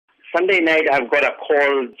Sunday night, I've got a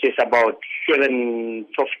call just about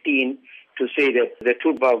 7:15 to say that the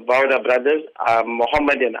two Vawda brothers,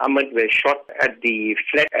 Mohammed and Ahmed, were shot at the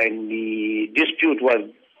flat, and the dispute was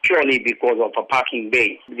purely because of a parking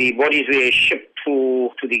bay. The bodies were shipped to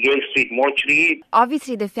the Gale Street mortuary.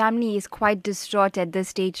 Obviously, the family is quite distraught at this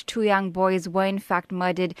stage. Two young boys were in fact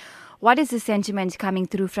murdered. What is the sentiment coming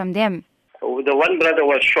through from them? The one brother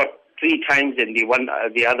was shot 3 times, and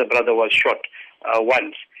the other brother was shot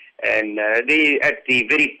once. And they at the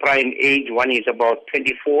very prime age. One is about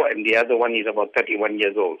 24, and the other one is about 31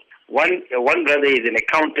 years old. One brother is an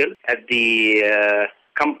accountant at the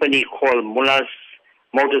company called Mullah's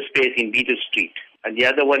Motor Space in Brook Street, and the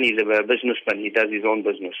other one is a businessman. He does his own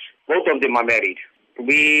business. Both of them are married.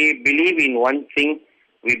 We believe in one thing.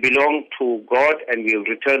 We belong to God, and we'll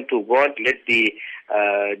return to God. Let the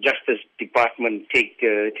Justice Department take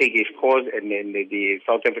its course, and then the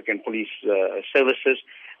South African Police Services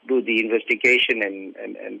do the investigation,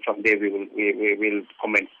 and from there we will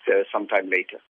comment sometime later.